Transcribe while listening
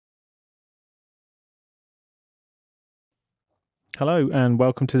Hello and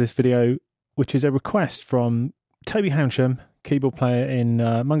welcome to this video, which is a request from Toby Haunsham, keyboard player in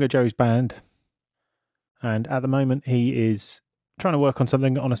Mungo Jerry's band. And at the moment he is trying to work on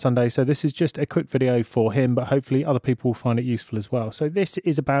something on a Sunday, so this is just a quick video for him, but hopefully other people will find it useful as well. So this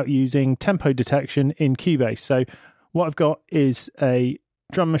is about using tempo detection in Cubase. So what I've got is a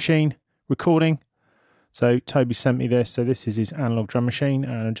drum machine recording. So Toby sent me this, so this is his analog drum machine,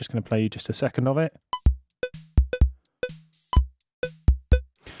 and I'm just going to play you just a second of it.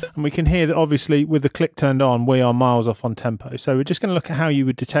 And we can hear that obviously with the click turned on, we are miles off on tempo. So we're just going to look at how you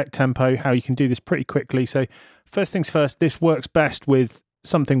would detect tempo, how you can do this pretty quickly. So first things first, this works best with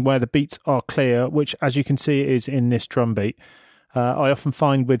something where the beats are clear, which as you can see is in this drum beat. I often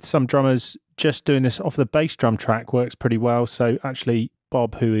find with some drummers, just doing this off the bass drum track works pretty well. So actually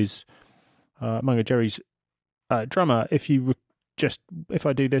Bob, who is Mungo Jerry's drummer, if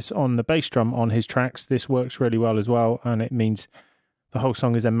I do this on the bass drum on his tracks, this works really well as well. And it means the whole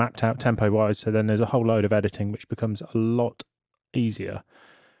song is then mapped out tempo-wise, so then there's a whole load of editing, which becomes a lot easier.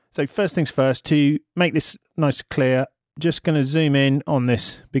 So first things first, to make this nice and clear, just going to zoom in on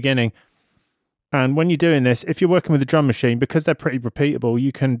this beginning. And when you're doing this, if you're working with a drum machine, because they're pretty repeatable,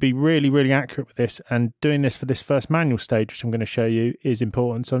 you can be really, really accurate with this. And doing this for this first manual stage, which I'm going to show you, is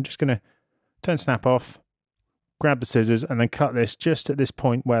important. So I'm just going to turn snap off, grab the scissors, and then cut this just at this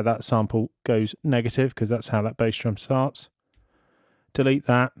point where that sample goes negative, because that's how that bass drum starts. Delete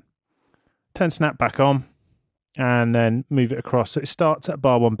that, turn snap back on, and then move it across. So it starts at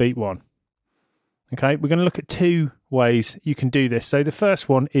bar 1, beat 1. Okay, we're going to look at two ways you can do this. So the first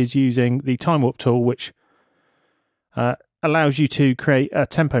one is using the time warp tool, which allows you to create a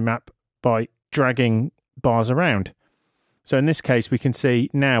tempo map by dragging bars around. So in this case, we can see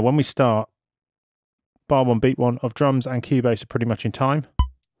now when we start, bar 1, beat 1 of drums and Cubase are pretty much in time,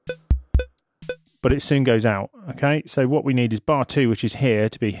 but it soon goes out. Okay, so what we need is bar 2, which is here,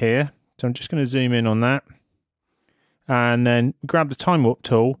 to be here. So I'm just going to zoom in on that, and then grab the time warp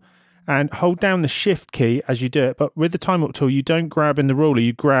tool and hold down the shift key as you do it. But with the time warp tool, you don't grab in the ruler,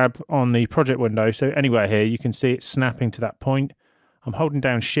 you grab on the project window. So anywhere here, you can see it snapping to that point. I'm holding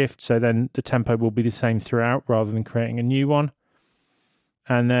down shift, so then the tempo will be the same throughout rather than creating a new one.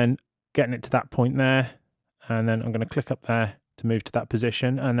 And then getting it to that point there, and then I'm going to click up there to move to that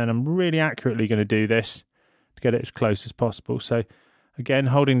position, and then I'm really accurately going to do this to get it as close as possible. So again,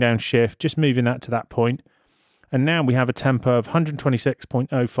 holding down shift, just moving that to that point, and now we have a tempo of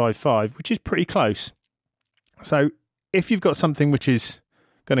 126.055, which is pretty close. So if you've got something which is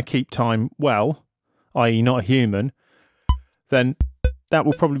going to keep time well, i.e. not a human, then that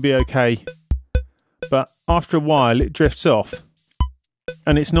will probably be okay, but after a while it drifts off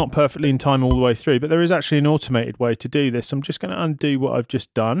and it's not perfectly in time all the way through. But there is actually an automated way to do this. I'm just going to undo what I've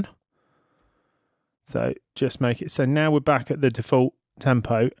just done. So just make it so now we're back at the default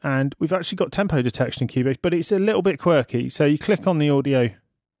tempo, and we've actually got tempo detection in Cubase, but it's a little bit quirky. So you click on the audio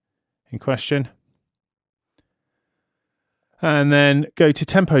in question and then go to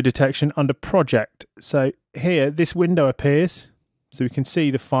tempo detection under project. So here this window appears, so we can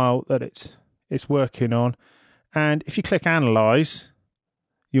see the file that it's working on. And if you click analyze,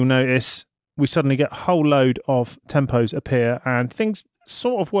 you'll notice we suddenly get a whole load of tempos appear, and things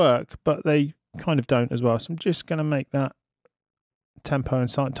sort of work, but they kind of don't as well. So I'm just going to make that tempo and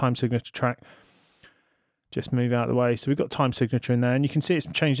time signature track just move out of the way. So we've got time signature in there, and you can see it's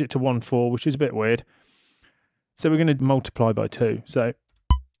changed it to 1/4, which is a bit weird. So we're going to multiply by 2. So,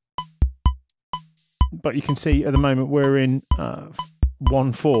 but you can see at the moment we're in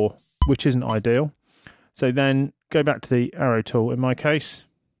 1/4, which isn't ideal. So then go back to the arrow tool in my case.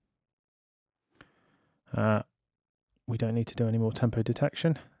 We don't need to do any more tempo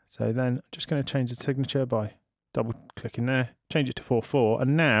detection. So then I'm just going to change the signature by double clicking there, change it to 4/4,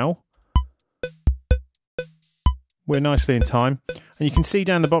 and now we're nicely in time. And you can see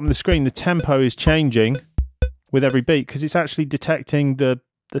down the bottom of the screen the tempo is changing with every beat, because it's actually detecting the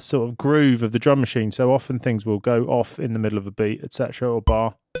sort of groove of the drum machine. So often things will go off in the middle of a beat, etc., or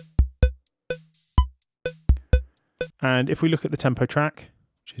bar. And if we look at the tempo track,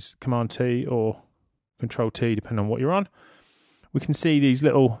 which is Command T or Control T, depending on what you're on, we can see these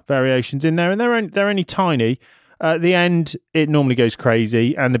little variations in there, and they're only tiny. At the end, it normally goes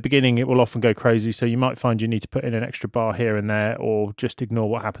crazy, and the beginning, it will often go crazy. So you might find you need to put in an extra bar here and there, or just ignore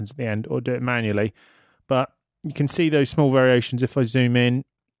what happens at the end, or do it manually. But you can see those small variations if I zoom in,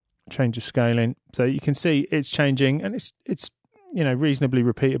 change the scaling. So you can see it's changing, and it's reasonably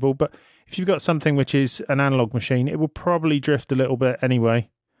repeatable. But if you've got something which is an analog machine, it will probably drift a little bit anyway.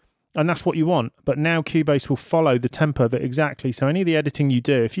 And that's what you want. But now Cubase will follow the tempo of it exactly. So any of the editing you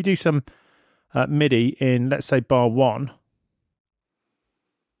do, if you do some MIDI in, let's say, bar 1,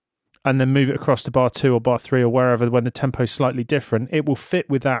 and then move it across to bar 2 or bar 3 or wherever when the tempo is slightly different, it will fit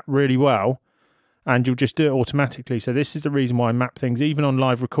with that really well, and you'll just do it automatically. So this is the reason why I map things even on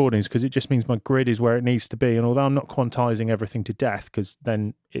live recordings, because it just means my grid is where it needs to be. And although I'm not quantizing everything to death, because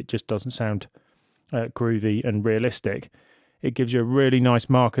then it just doesn't sound groovy and realistic, it gives you a really nice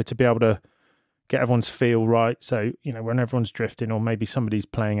marker to be able to get everyone's feel right. So, you know, when everyone's drifting or maybe somebody's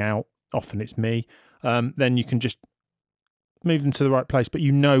playing out, often it's me, then you can just move them to the right place, but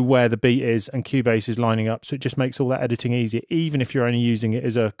you know where the beat is and Cubase is lining up, so it just makes all that editing easier, even if you're only using it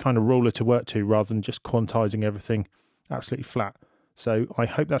as a kind of ruler to work to rather than just quantizing everything absolutely flat. So I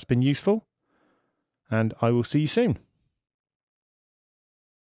hope that's been useful, and I will see you soon.